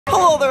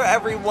Hello there,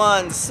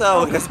 everyone.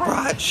 So it is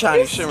bright,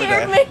 shiny, shimmer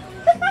day.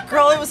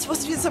 Girl, it was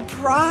supposed to be a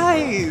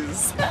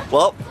surprise.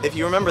 Well, if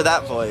you remember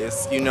that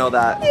voice, you know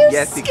that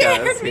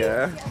Jessica is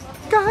here.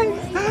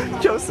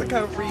 Guys,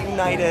 Jessica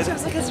reunited.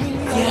 Jessica's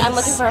reunited. Yes. I'm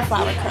looking for a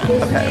flower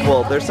crown. Okay,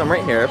 well, there's some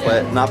right here,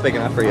 but not big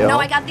enough for you. No,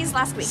 I got these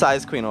last week.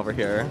 Size queen over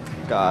here.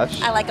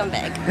 Gosh. I like them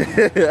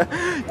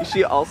big.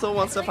 She also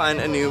wants to find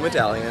a new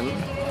medallion.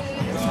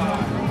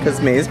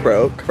 Because May's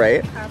broke,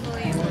 right?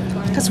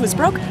 Because who's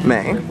broke?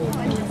 May.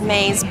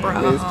 May's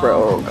broke. May's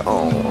broke.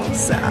 Oh,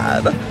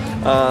 sad.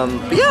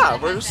 But yeah,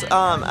 we're just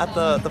at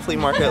the flea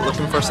market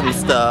looking for some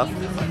stuff.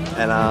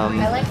 And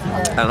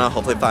I don't know,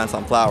 hopefully find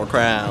some flower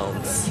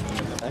crowns.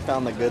 I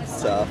found the good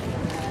stuff.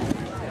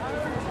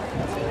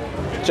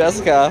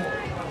 Jessica.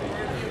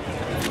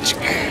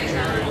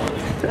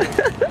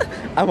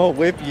 I'm gonna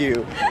whip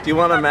you. Do you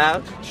want a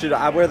mask? Should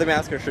I wear the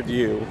mask or should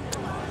you?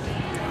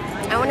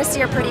 I want to see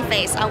your pretty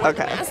face. I'll wear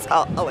the mask.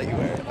 I'll let you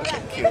wear it.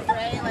 Okay, cute.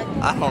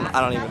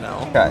 I don't even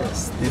know.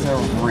 Guys, these are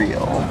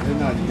real.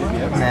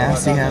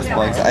 Nasty has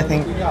bugs. I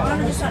think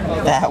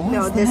that one's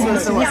no, this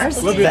one's the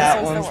worst.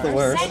 That one's the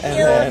worst. And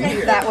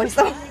then that one's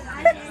the worst.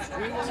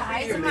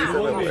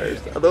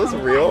 Are those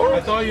real?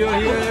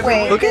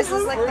 Wait, look, this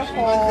is like the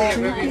whole.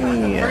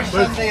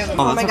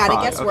 Oh my god,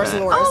 it gets worse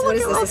and worse. Oh, what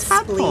is this? A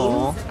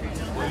spleen?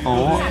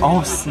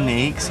 Oh,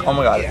 snakes. Oh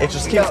my god, it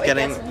just keeps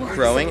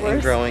growing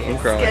and growing and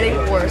growing. It's getting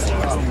worse and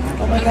worse.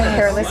 Oh my god,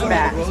 hairless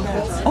bat.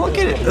 Oh, look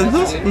at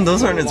it.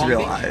 Those aren't its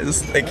real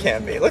eyes. They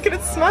can't be. Look at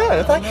it smiling.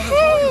 It's like,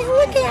 hey,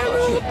 look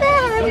at me,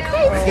 I'm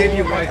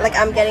crazy. Like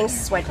I'm getting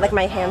sweat, like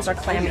my hands are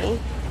clammy.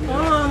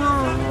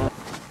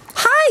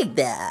 Hi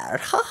there.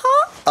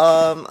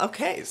 Haha.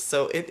 Okay,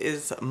 so it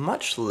is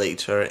much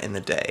later in the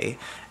day,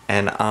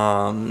 and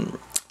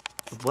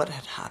what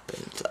had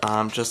happened?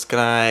 Jessica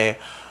and I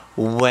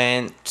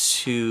went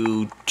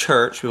to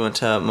church. We went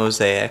to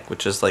Mosaic,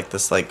 which is like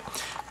this like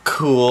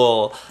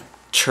cool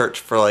church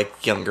for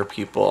like younger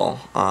people,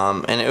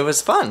 and it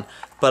was fun.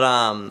 But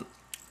I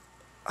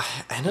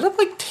ended up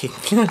like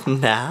taking a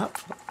nap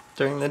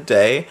during the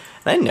day,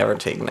 and I never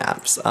take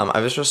naps. I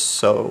was just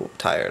so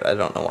tired. I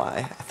don't know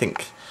why. I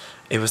think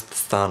it was the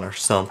sun or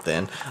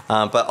something.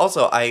 But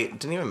also, I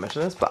didn't even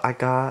mention this, but I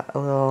got a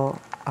little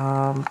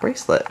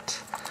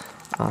bracelet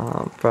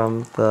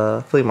from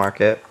the flea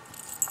market.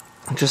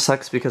 It just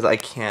sucks because I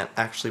can't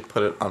actually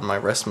put it on my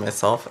wrist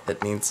myself.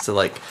 It needs to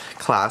like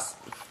clasp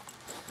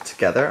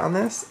together on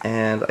this,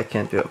 and I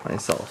can't do it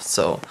myself.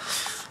 So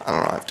I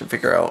don't know, I have to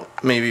figure out,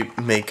 maybe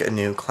make a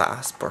new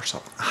clasp or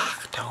something. I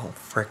don't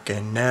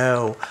freaking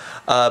know.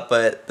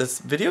 But this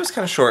video is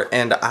kind of short,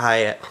 and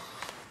I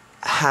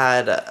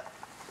had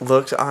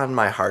looked on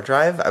my hard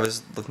drive. I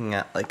was looking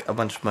at like a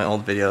bunch of my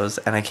old videos,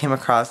 and I came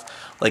across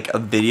like a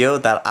video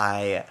that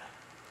I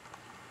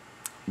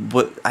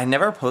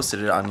never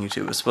posted it on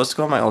YouTube. It was supposed to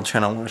go on my old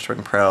channel,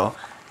 Warspring Pro,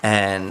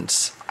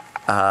 and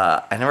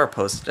I never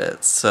posted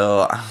it.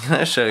 So I'm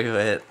gonna show you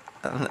it.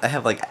 I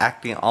have like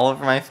acne all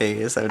over my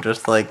face. I'm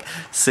just like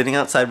sitting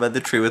outside by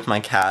the tree with my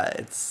cat.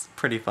 It's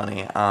pretty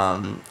funny.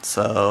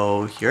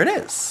 So here it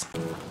is.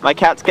 My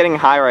cat's getting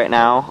high right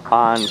now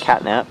on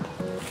catnip.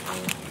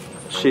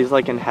 She's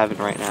like in heaven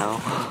right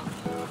now.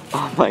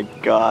 Oh my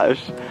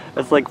gosh.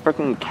 It's like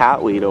freaking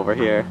cat weed over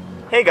here.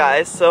 Hey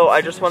guys, so I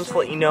just wanted to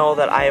let you know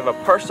that I have a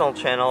personal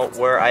channel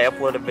where I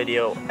upload a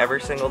video every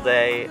single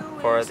day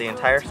for the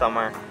entire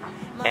summer,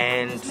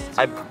 and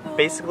I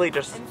basically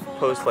just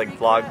post like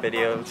vlog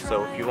videos.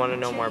 So if you want to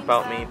know more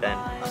about me, then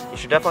you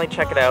should definitely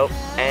check it out.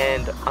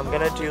 And I'm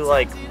gonna do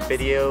like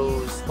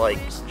videos like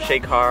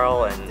Shay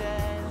Carl and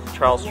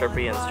Charles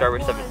Trippy and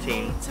Strawberry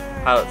 17,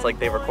 how it's like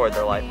they record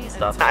their life and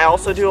stuff. I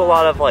also do a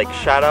lot of like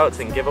shout outs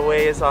and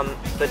giveaways on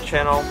the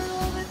channel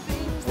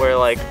where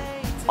like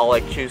I'll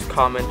like choose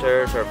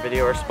commenters or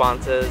video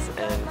responses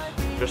and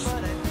just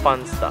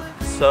fun stuff.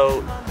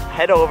 So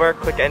head over,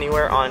 click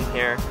anywhere on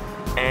here,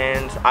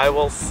 and I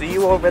will see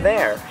you over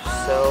there.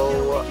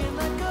 So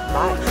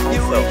bye.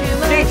 Also,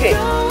 Gigi!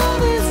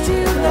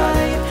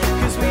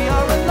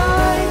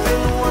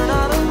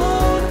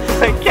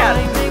 My cat.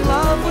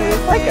 She's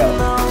a psycho.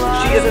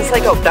 She isn't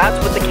psycho. That's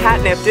what the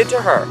catnip did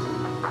to her.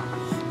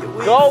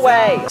 Go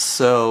away!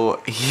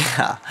 So,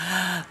 yeah,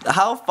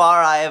 how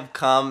far I have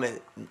come,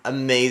 it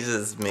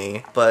amazes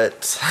me,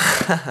 but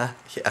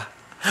yeah,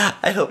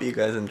 I hope you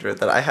guys enjoyed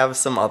that. I have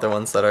some other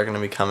ones that are going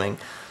to be coming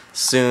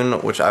soon,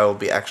 which I will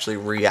be actually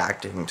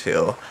reacting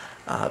to,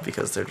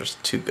 because they're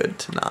just too good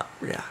to not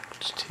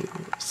react to.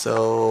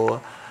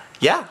 So,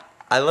 yeah,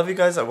 I love you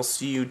guys. I will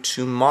see you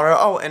tomorrow.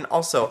 Oh, and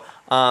also,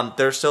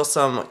 there's still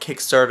some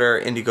Kickstarter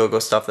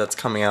Indiegogo stuff that's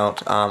coming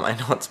out. I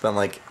know it's been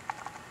like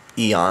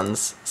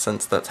eons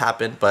since that's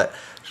happened, but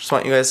just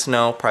want you guys to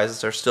know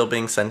prizes are still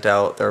being sent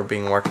out. They're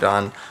being worked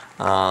on.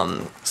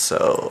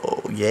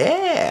 So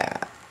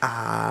yeah,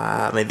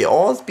 may the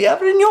odds be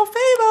ever in your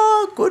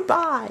favor.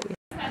 Goodbye.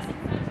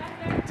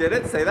 Did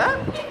it say that?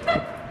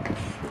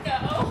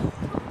 No.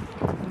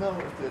 No,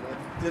 it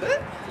didn't. Did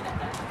it?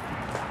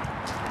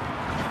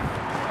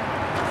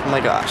 Oh my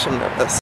gosh, I'm nervous.